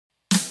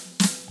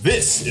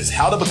This is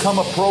How to Become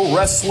a Pro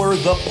Wrestler,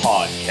 the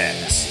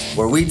podcast,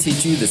 where we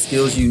teach you the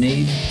skills you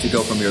need to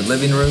go from your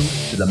living room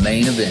to the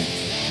main event.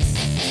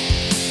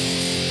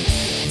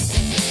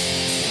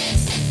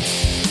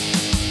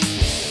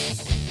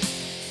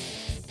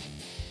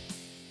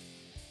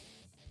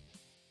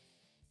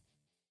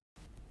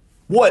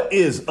 What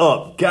is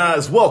up,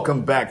 guys?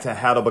 Welcome back to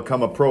How to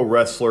Become a Pro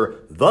Wrestler,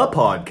 the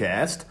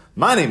podcast.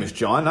 My name is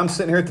John. I'm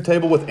sitting here at the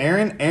table with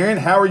Aaron. Aaron,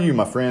 how are you,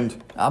 my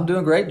friend? I'm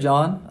doing great,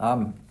 John.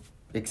 I'm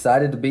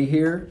excited to be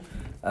here.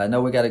 I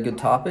know we got a good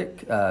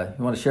topic. You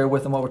want to share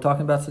with them what we're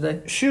talking about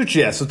today? Shoot,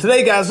 yeah. So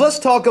today, guys, let's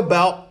talk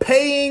about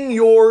paying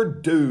your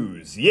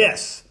dues.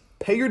 Yes,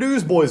 pay your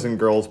dues, boys and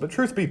girls. But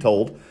truth be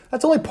told,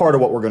 that's only part of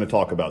what we're going to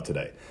talk about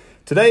today.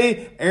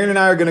 Today, Aaron and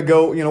I are going to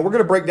go, we're going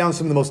to break down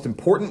some of the most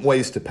important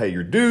ways to pay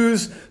your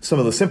dues, some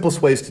of the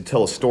simplest ways to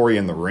tell a story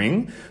in the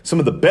ring, some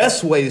of the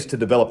best ways to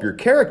develop your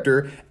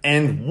character,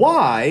 and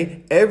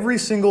why every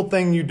single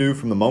thing you do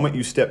from the moment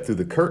you step through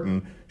the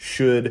curtain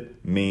should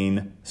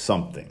mean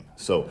something.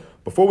 So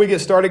before we get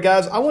started,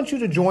 guys, I want you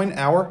to join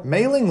our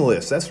mailing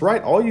list. That's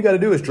right. All you got to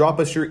do is drop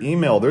us your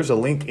email. There's a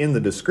link in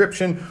the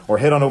description, or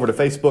head on over to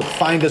Facebook,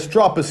 find us,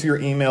 drop us your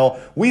email.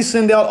 We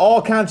send out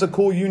all kinds of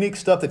cool, unique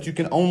stuff that you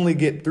can only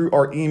get through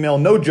our email.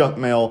 No junk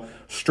mail,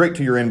 straight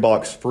to your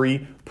inbox,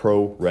 free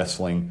pro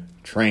wrestling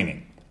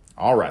training.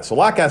 All right. So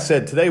like I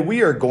said, today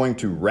we are going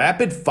to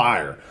rapid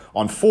fire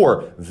on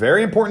 4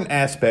 very important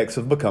aspects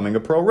of becoming a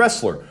pro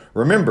wrestler.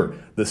 Remember,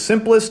 the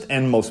simplest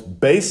and most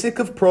basic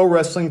of pro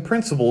wrestling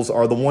principles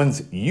are the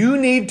ones you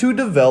need to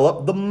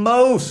develop the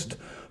most.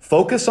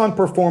 Focus on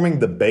performing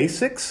the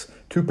basics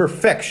to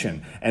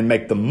perfection and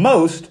make the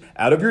most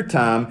out of your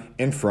time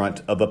in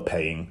front of a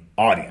paying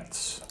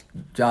audience.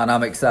 John,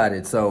 I'm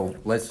excited, so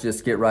let's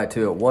just get right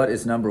to it. What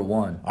is number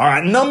 1? All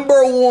right,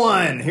 number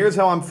 1. Here's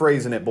how I'm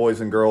phrasing it,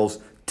 boys and girls.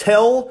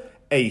 Tell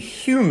a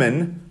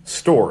human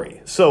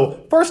story.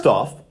 So first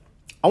off,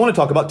 I want to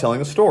talk about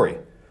telling a story.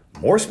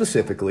 More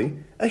specifically,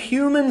 a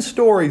human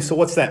story. So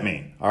what's that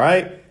mean? All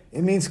right?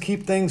 It means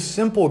keep things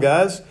simple,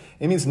 guys.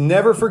 It means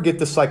never forget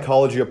the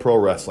psychology of pro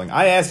wrestling.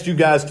 I asked you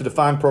guys to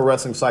define pro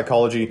wrestling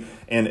psychology,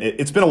 and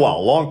it's been a while,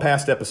 a long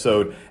past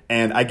episode,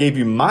 and I gave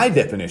you my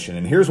definition,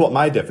 and here's what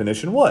my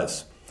definition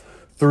was.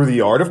 Through the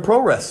art of pro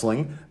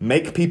wrestling,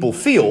 make people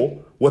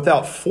feel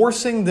without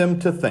forcing them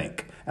to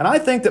think. And I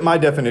think that my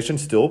definition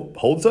still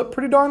holds up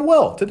pretty darn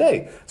well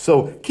today.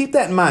 So keep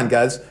that in mind,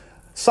 guys.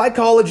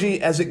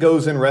 Psychology, as it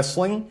goes in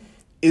wrestling,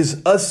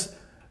 is us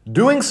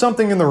doing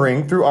something in the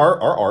ring through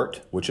our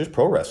art, which is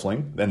pro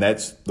wrestling. And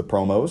that's the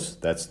promos,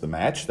 that's the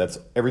match, that's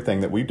everything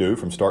that we do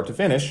from start to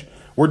finish.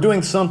 We're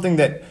doing something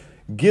that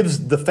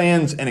gives the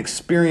fans an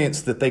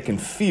experience that they can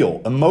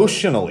feel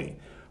emotionally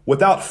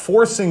without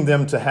forcing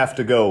them to have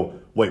to go,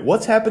 wait,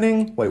 what's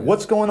happening? Wait,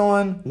 what's going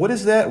on? What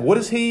is that? What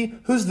is he?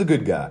 Who's the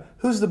good guy?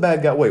 Who's the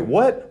bad guy? Wait,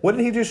 what? What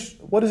did he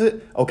just, what is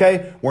it?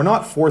 Okay, we're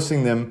not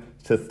forcing them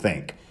to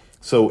think.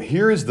 So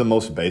here is the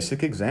most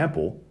basic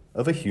example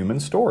of a human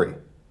story.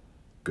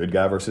 Good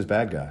guy versus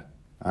bad guy.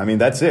 I mean,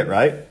 that's it,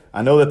 right?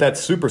 I know that that's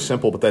super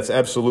simple, but that's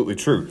absolutely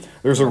true.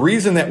 There's a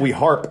reason that we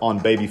harp on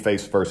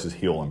babyface versus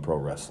heel in pro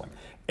wrestling.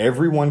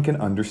 Everyone can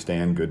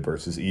understand good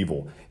versus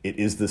evil. It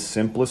is the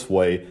simplest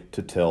way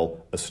to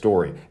tell a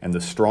story. And the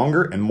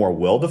stronger and more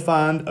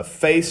well-defined a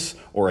face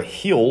or a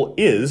heel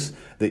is,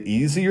 the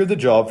easier the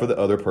job for the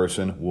other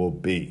person will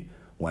be.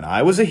 When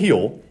I was a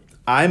heel,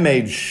 I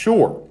made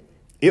sure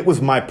it was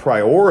my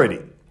priority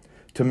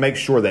to make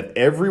sure that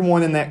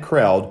everyone in that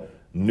crowd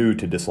knew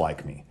to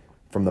dislike me.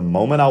 From the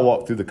moment I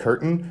walked through the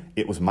curtain,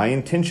 it was my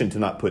intention to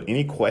not put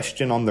any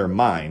question on their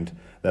mind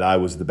that I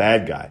was the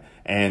bad guy.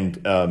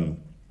 And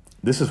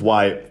this is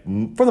why,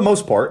 for the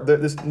most part,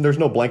 there's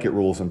no blanket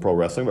rules in pro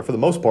wrestling, but for the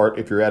most part,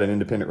 if you're at an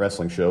independent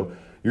wrestling show,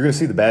 you're going to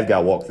see the bad guy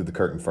walk through the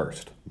curtain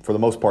first. For the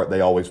most part,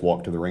 they always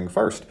walk to the ring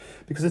first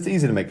because it's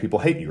easy to make people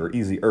hate you, or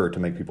easier to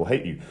make people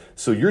hate you.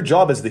 So your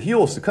job as the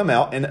heel is to come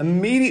out and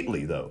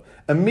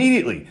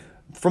immediately,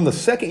 from the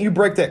second you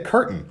break that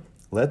curtain,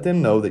 let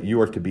them know that you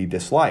are to be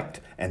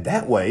disliked. And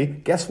that way,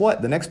 guess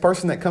what? The next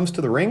person that comes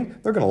to the ring,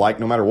 they're going to like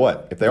no matter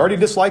what. If they already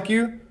dislike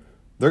you,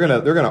 they're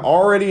gonna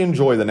already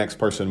enjoy the next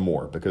person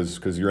more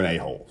because you're an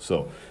a-hole.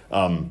 So,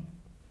 and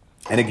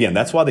again,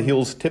 that's why the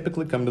heels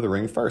typically come to the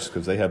ring first,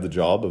 because they have the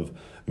job of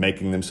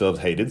making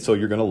themselves hated. So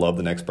you're gonna love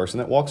the next person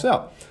that walks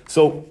out.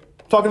 So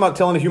talking about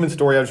telling a human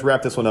story, I'll just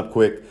wrap this one up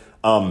quick.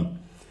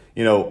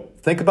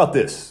 Think about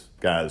this,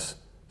 guys.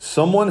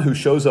 Someone who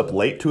shows up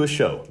late to a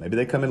show, maybe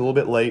they come in a little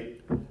bit late.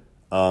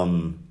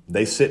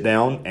 They sit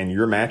down and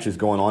your match is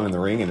going on in the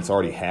ring and it's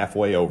already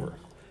halfway over.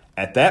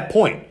 At that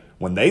point,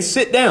 when they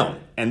sit down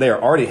and they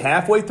are already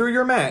halfway through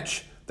your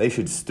match, they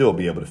should still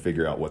be able to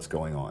figure out what's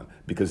going on,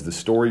 because the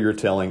story you're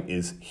telling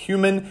is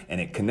human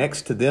and it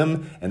connects to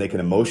them and they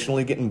can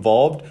emotionally get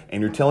involved,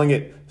 and you're telling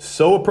it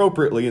so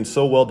appropriately and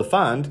so well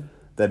defined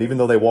that even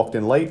though they walked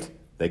in late,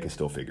 they can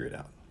still figure it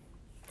out.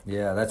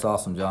 Yeah, that's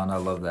awesome, John. I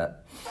love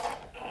that.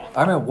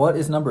 I mean, what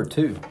is number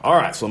 2? All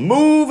right, so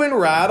moving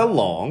right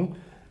along.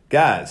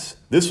 Guys,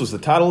 this was the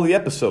title of the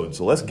episode,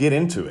 so let's get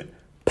into it.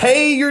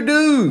 Pay your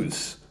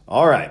dues.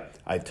 All right.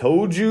 I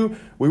told you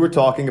we were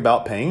talking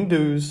about paying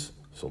dues,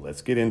 so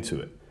let's get into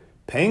it.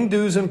 Paying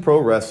dues in pro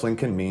wrestling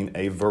can mean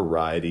a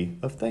variety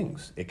of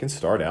things. It can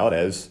start out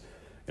as,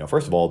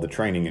 first of all, the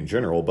training in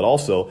general, but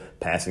also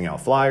passing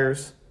out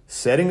flyers,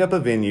 setting up a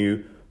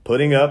venue,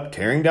 putting up,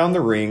 tearing down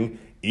the ring,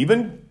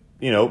 even,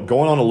 going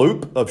on a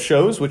loop of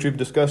shows, which we've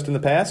discussed in the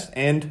past,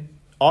 and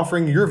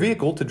offering your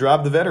vehicle to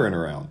drive the veteran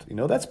around.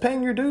 That's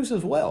paying your dues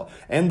as well.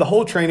 And the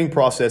whole training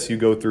process you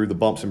go through, the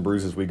bumps and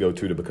bruises we go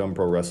to become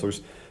pro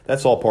wrestlers,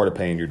 that's all part of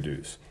paying your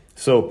dues.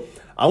 So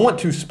I want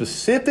to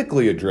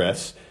specifically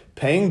address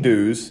paying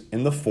dues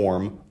in the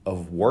form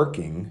of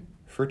working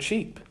for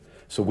cheap.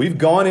 So we've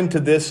gone into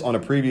this on a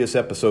previous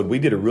episode. We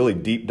did a really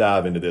deep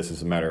dive into this,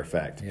 as a matter of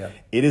fact. Yeah.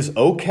 It is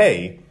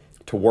okay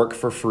to work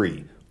for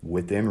free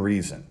within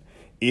reason.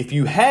 If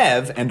you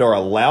have and are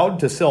allowed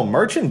to sell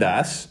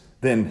merchandise,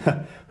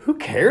 then who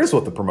cares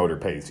what the promoter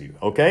pays you,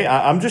 okay?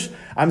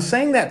 I'm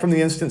saying that from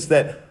the instance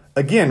that,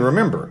 again,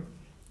 remember,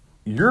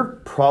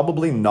 you're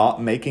probably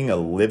not making a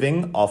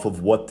living off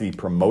of what the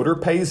promoter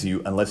pays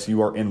you unless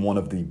you are in one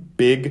of the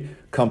big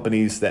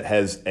companies that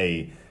has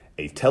a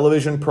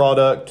television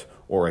product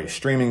or a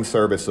streaming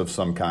service of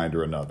some kind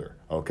or another,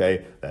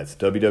 okay? That's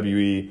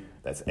WWE,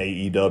 that's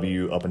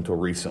AEW. Up until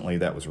recently,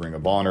 that was Ring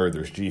of Honor.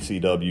 There's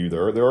GCW.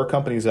 There are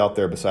companies out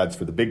there besides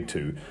for the big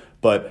two.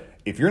 But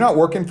if you're not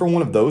working for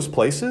one of those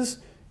places,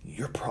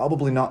 you're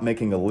probably not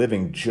making a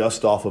living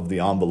just off of the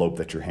envelope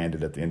that you're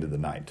handed at the end of the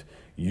night.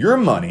 Your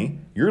money,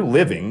 your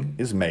living,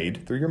 is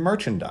made through your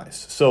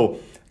merchandise. So,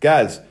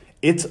 guys,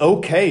 it's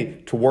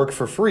okay to work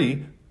for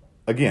free,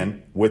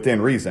 again,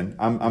 within reason.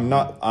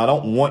 I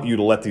don't want you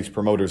to let these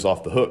promoters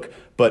off the hook,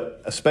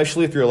 but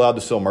especially if you're allowed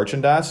to sell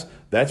merchandise,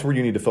 that's where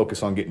you need to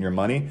focus on getting your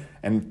money.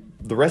 And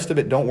the rest of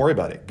it, don't worry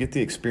about it. Get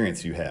the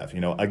experience you have.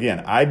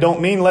 Again, I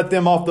don't mean let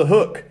them off the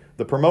hook,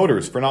 the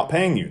promoters, for not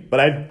paying you,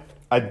 but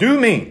I do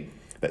mean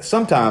that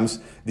sometimes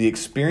the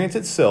experience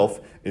itself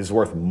is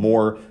worth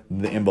more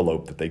than the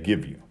envelope that they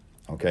give you,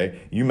 okay?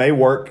 You may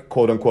work,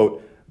 quote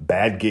unquote,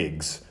 bad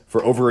gigs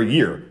for over a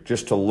year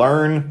just to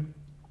learn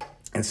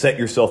and set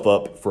yourself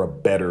up for a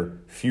better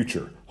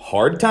future.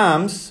 Hard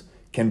times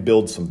can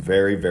build some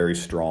very, very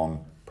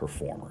strong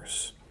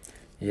performers.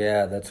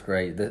 Yeah, that's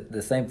great.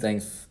 The same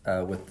things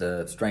with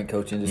the strength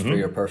coach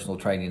industry or personal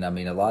training. I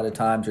mean, a lot of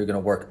times you're going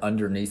to work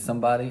underneath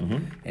somebody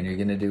and you're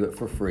going to do it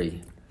for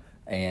free.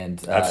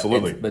 And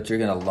absolutely. But you're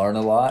going to learn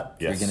a lot.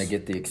 Yes. You're going to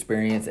get the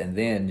experience, and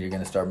then you're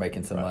going to start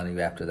making some money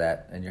after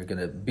that, and you're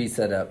going to be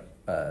set up,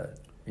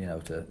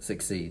 to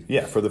succeed.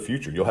 Yeah, for the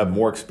future. You'll have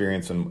more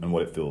experience in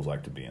what it feels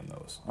like to be in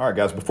those. All right,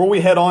 guys, before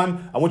we head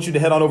on, I want you to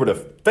head on over to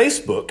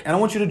Facebook, and I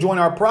want you to join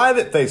our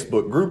private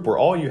Facebook group where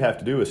all you have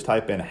to do is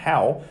type in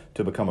how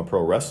to become a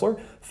pro wrestler.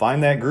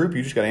 Find that group.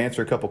 You just got to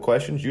answer a couple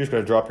questions. You just got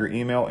to drop your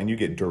email, and you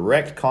get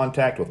direct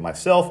contact with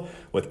myself,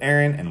 with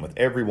Aaron, and with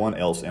everyone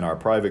else in our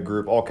private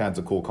group. All kinds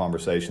of cool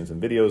conversations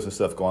and videos and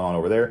stuff going on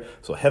over there.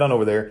 So head on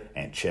over there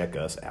and check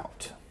us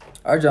out.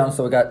 All right, John,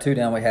 so we got 2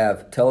 down. We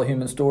have tell a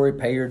human story,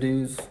 pay your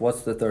dues.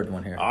 What's the third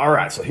one here? All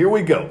right, so here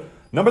we go.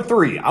 Number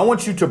 3, I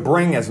want you to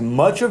bring as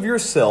much of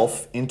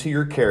yourself into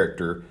your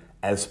character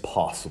as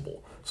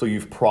possible. So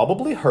you've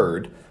probably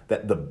heard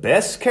that the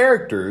best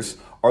characters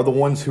are the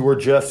ones who are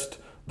just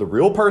the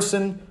real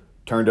person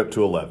turned up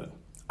to 11.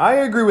 I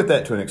agree with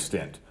that to an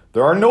extent.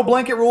 There are no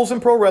blanket rules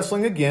in pro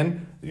wrestling.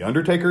 Again, The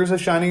Undertaker is a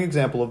shining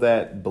example of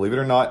that. Believe it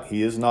or not,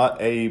 he is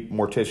not a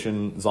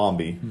mortician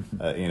zombie,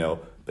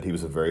 but he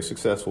was a very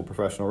successful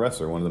professional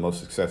wrestler, one of the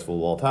most successful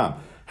of all time.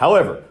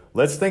 However,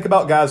 let's think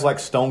about guys like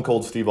Stone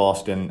Cold Steve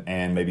Austin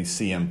and maybe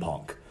CM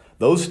Punk.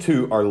 Those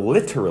two are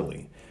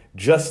literally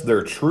just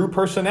their true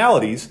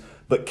personalities,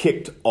 but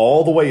kicked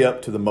all the way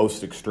up to the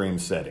most extreme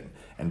setting.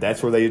 And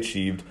that's where they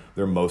achieved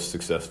their most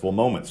successful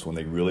moments, when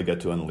they really got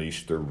to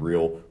unleash their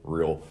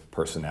real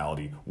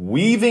personality,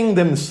 weaving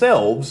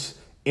themselves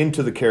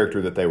into the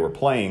character that they were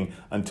playing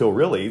until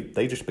really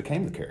they just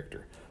became the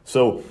character.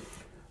 So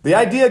the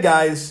idea,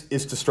 guys,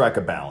 is to strike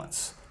a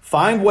balance.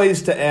 Find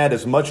ways to add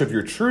as much of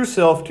your true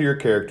self to your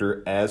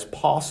character as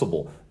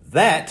possible.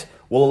 That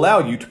will allow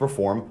you to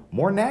perform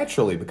more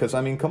naturally because,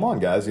 come on,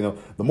 guys,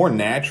 the more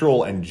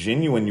natural and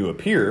genuine you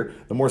appear,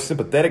 the more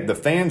sympathetic the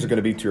fans are going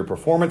to be to your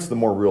performance, the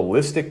more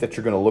realistic that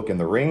you're going to look in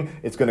the ring.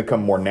 It's going to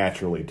come more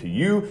naturally to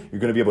you. You're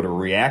going to be able to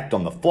react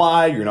on the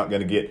fly. You're not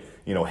going to get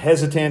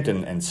hesitant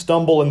and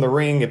stumble in the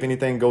ring if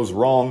anything goes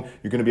wrong.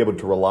 You're going to be able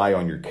to rely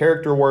on your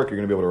character work. You're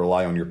going to be able to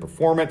rely on your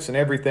performance and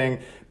everything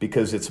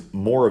because it's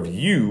more of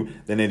you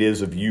than it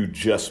is of you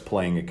just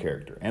playing a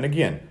character. And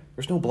again,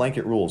 there's no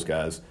blanket rules,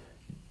 guys.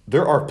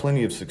 There are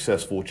plenty of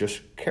successful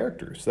just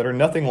characters that are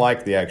nothing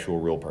like the actual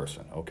real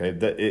person, okay?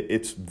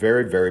 It's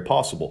very, very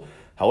possible.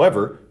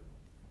 However,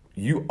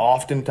 you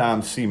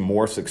oftentimes see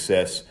more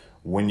success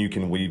when you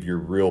can weave your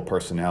real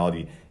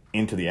personality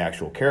into the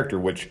actual character,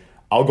 which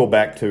I'll go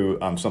back to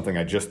something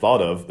I just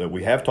thought of that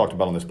we have talked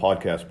about on this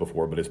podcast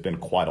before, but it's been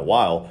quite a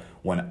while.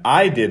 When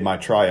I did my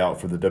tryout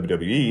for the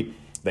WWE,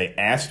 they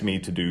asked me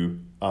to do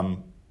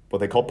what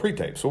they call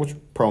pre-tape, so which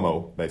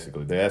promo,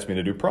 basically. They asked me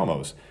to do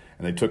promos,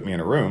 and they took me in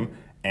a room,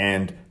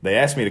 And they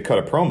asked me to cut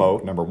a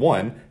promo, number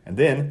one, and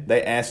then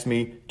they asked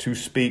me to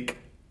speak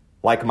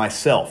like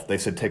myself. They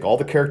said, take all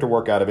the character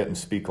work out of it and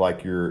speak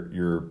like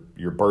your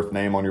birth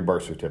name on your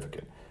birth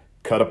certificate.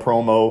 Cut a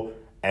promo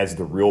as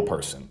the real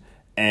person.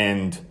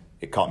 And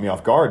it caught me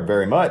off guard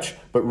very much.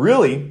 But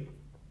really,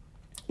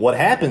 what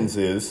happens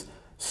is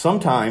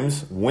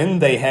sometimes when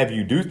they have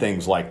you do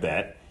things like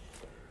that,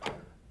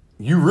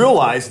 you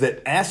realize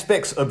that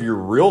aspects of your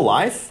real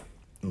life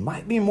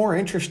might be more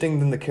interesting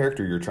than the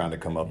character you're trying to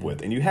come up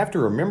with. And you have to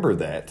remember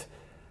that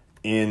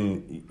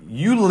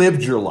you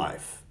lived your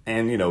life.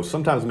 And,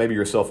 sometimes maybe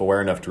you're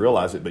self-aware enough to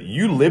realize it, but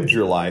you lived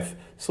your life,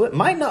 so it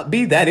might not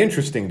be that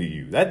interesting to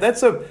you.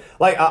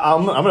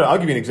 I'll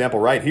give you an example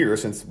right here,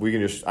 since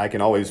I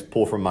can always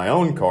pull from my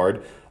own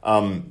card.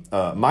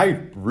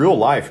 My real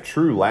life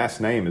true last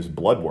name is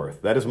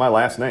Bloodworth. That is my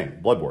last name,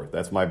 Bloodworth.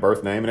 That's my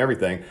birth name and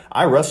everything.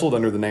 I wrestled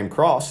under the name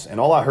Cross, and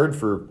all I heard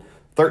for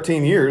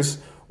 13 years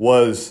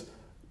was,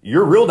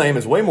 your real name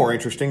is way more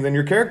interesting than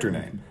your character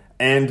name.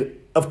 And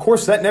of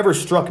course, that never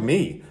struck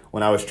me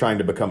when I was trying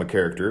to become a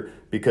character,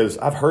 because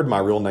I've heard my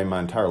real name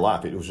my entire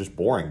life. It was just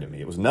boring to me.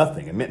 It was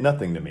nothing. It meant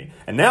nothing to me.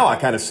 And now I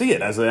kind of see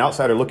it as an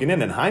outsider looking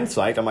in. In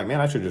hindsight, I'm like,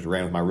 man, I should have just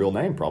ran with my real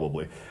name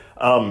probably.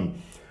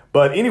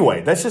 But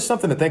anyway, that's just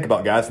something to think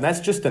about, guys. And that's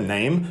just a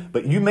name.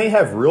 But you may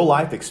have real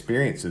life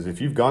experiences.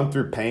 If you've gone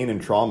through pain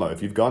and trauma,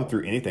 if you've gone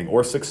through anything,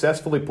 or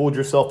successfully pulled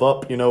yourself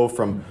up,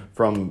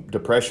 from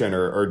depression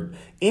or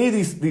any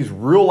of these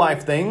real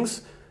life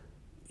things,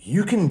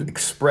 you can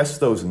express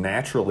those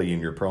naturally in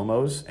your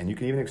promos, and you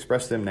can even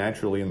express them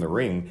naturally in the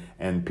ring,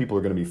 and people are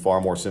going to be far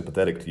more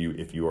sympathetic to you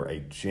if you are a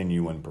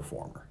genuine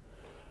performer.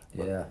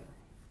 Yeah.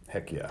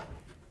 Heck yeah.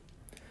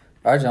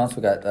 All right, John, so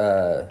we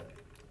got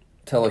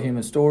tell a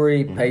human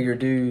story, pay your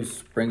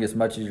dues, bring as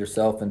much of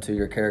yourself into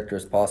your character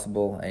as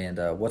possible, and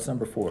what's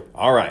number 4?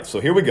 All right,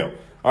 so here we go.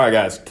 All right,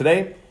 guys,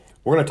 today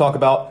we're going to talk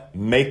about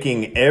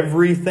making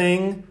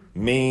everything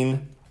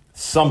mean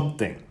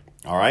something.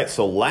 All right,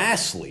 so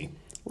lastly,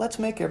 let's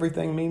make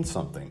everything mean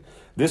something.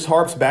 This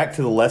harps back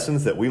to the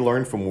lessons that we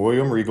learned from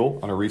William Regal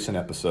on a recent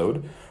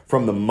episode.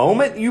 From the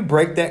moment you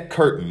break that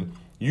curtain,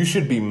 you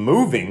should be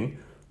moving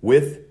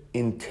with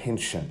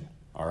intention.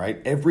 All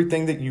right?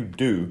 Everything that you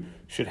do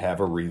should have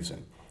a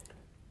reason.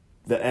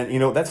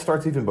 That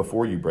starts even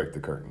before you break the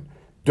curtain.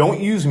 Don't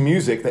use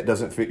music that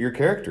doesn't fit your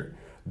character.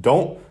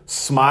 Don't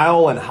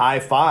smile and high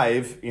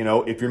five,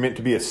 if you're meant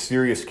to be a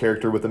serious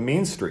character with a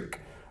mean streak.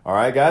 All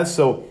right, guys?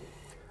 So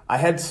I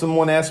had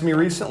someone ask me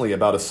recently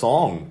about a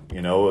song,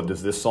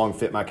 does this song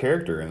fit my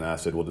character? And I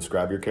said, well,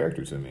 describe your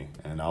character to me.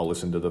 And I'll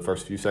listen to the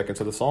first few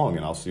seconds of the song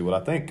and I'll see what I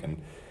think.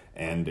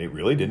 And it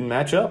really didn't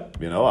match up.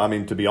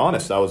 To be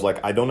honest, I was like,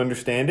 I don't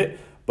understand it.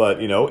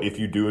 But, if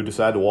you do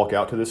decide to walk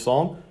out to this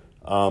song,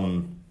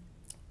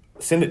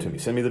 send it to me.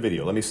 Send me the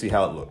video. Let me see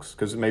how it looks.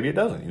 Because maybe it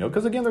doesn't,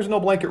 because again, there's no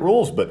blanket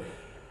rules. But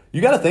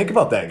you got to think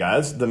about that,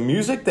 guys. The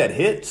music that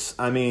hits,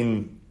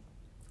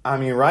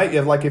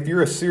 right? Like if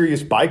you're a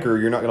serious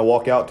biker, you're not going to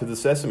walk out to the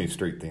Sesame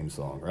Street theme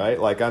song, right?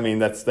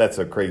 That's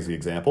a crazy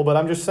example, but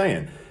I'm just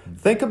saying,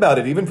 think about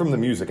it even from the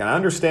music. And I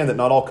understand that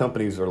not all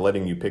companies are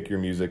letting you pick your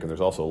music, and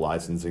there's also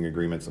licensing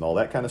agreements and all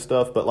that kind of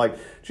stuff. But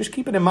just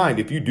keep it in mind,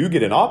 if you do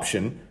get an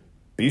option,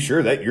 be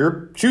sure that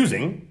you're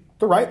choosing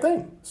the right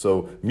thing.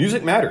 So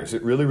music matters.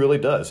 It really, really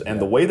does. And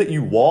the way that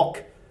you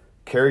walk,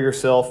 carry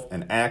yourself,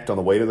 and act on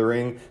the way to the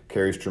ring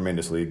carries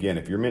tremendously. Again,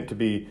 if you're meant to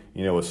be,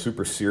 a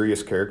super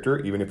serious character,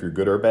 even if you're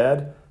good or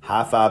bad,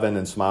 high-fiving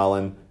and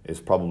smiling is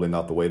probably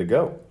not the way to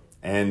go.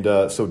 And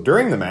so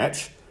during the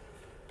match,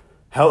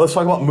 let's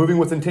talk about moving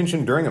with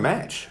intention during a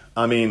match.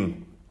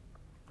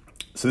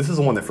 So this is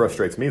the one that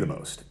frustrates me the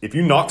most. If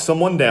you knock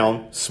someone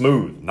down,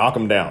 smooth, knock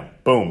them down,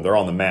 boom, they're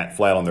on the mat,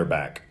 flat on their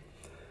back.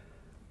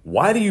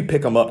 Why do you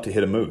pick them up to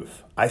hit a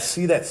move? I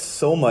see that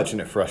so much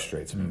and it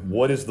frustrates me.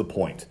 What is the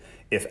point?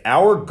 If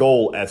our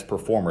goal as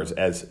performers,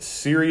 as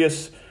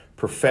serious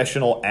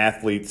professional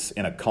athletes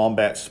in a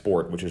combat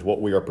sport, which is what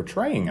we are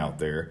portraying out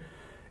there,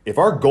 if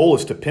our goal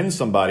is to pin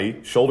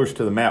somebody, shoulders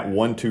to the mat,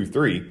 1, 2,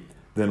 3,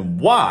 then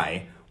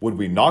why would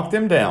we knock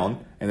them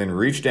down and then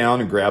reach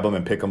down and grab them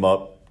and pick them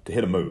up to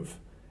hit a move?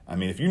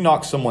 If you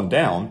knock someone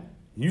down,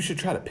 you should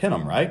try to pin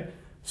them, right?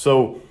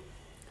 So,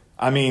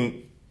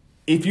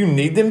 if you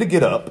need them to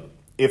get up,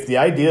 if the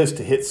idea is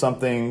to hit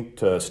something,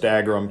 to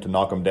stagger them, to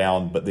knock them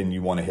down, but then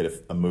you want to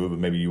hit a move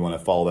and maybe you want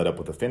to follow that up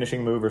with a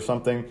finishing move or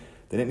something,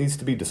 then it needs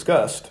to be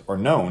discussed or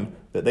known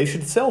that they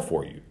should sell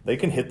for you. They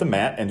can hit the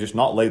mat and just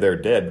not lay there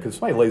dead, because if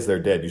somebody lays there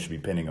dead, you should be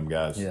pinning them,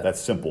 guys. Yeah.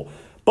 That's simple.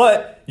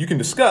 But you can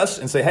discuss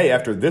and say, hey,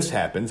 after this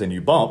happens and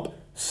you bump,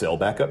 sell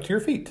back up to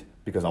your feet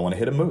because I want to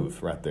hit a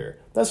move right there.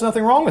 There's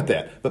nothing wrong with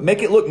that. But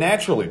make it look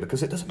naturally,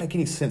 because it doesn't make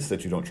any sense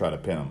that you don't try to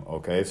pin them,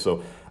 okay?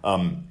 So,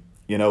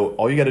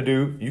 all you got to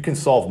do, you can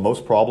solve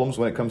most problems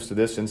when it comes to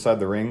this inside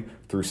the ring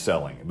through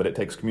selling, but it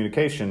takes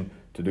communication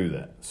to do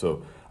that.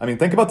 So,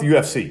 think about the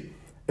UFC.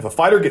 If a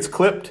fighter gets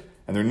clipped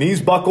and their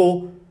knees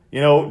buckle,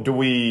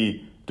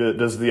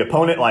 does the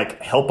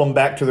opponent help them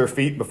back to their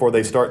feet before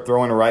they start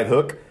throwing a right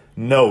hook?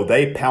 No,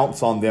 they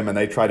pounce on them and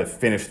they try to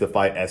finish the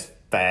fight as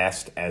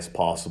fast as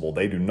possible.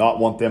 They do not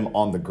want them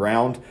on the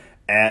ground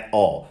at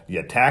all.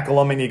 You tackle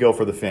them and you go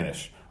for the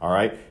finish. All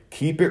right.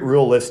 Keep it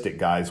realistic,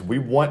 guys. We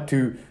want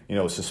to,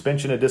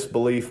 suspension of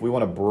disbelief. We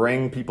want to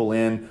bring people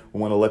in.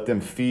 We want to let them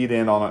feed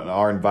in on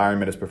our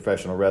environment as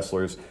professional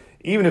wrestlers.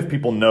 Even if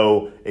people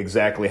know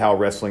exactly how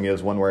wrestling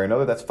is one way or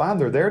another, that's fine.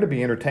 They're there to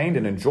be entertained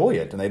and enjoy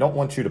it, and they don't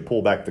want you to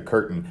pull back the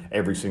curtain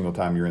every single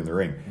time you're in the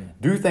ring.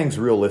 Do things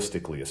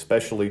realistically,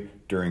 especially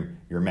during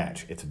your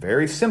match. It's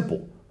very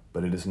simple,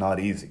 but it is not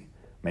easy.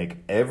 Make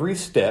every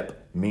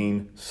step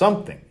mean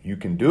something. You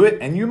can do it,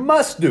 and you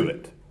must do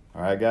it.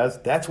 All right, guys?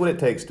 That's what it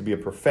takes to be a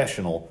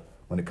professional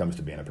when it comes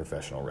to being a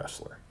professional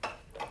wrestler.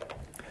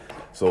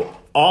 So,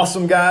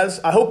 awesome, guys.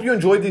 I hope you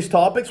enjoyed these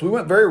topics. We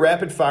went very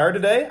rapid fire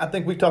today. I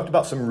think we talked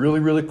about some really,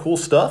 really cool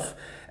stuff.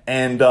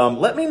 And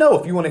let me know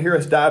if you want to hear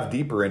us dive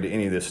deeper into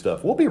any of this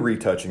stuff. We'll be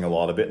retouching a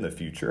lot of it in the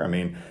future. I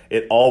mean,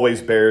 it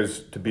always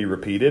bears to be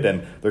repeated,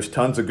 and there's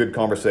tons of good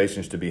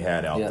conversations to be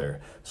had out there.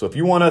 So if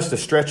you want us to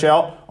stretch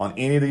out on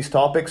any of these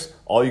topics,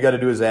 all you got to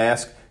do is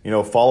ask.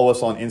 Follow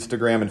us on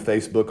Instagram and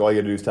Facebook. All you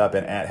got to do is type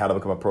in @How to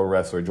Become a Pro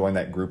Wrestler. Join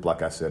that group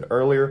like I said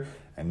earlier,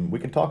 and we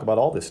can talk about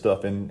all this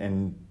stuff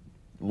in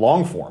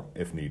long form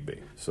if need be.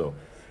 So,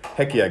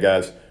 heck yeah,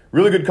 guys.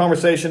 Really good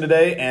conversation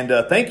today, and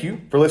thank you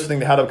for listening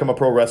to How to Become a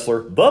Pro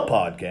Wrestler, the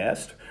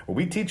podcast, where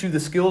we teach you the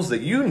skills that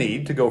you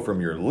need to go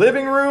from your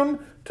living room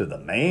to the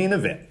main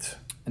event.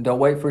 And don't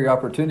wait for your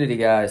opportunity,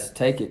 guys.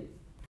 Take it.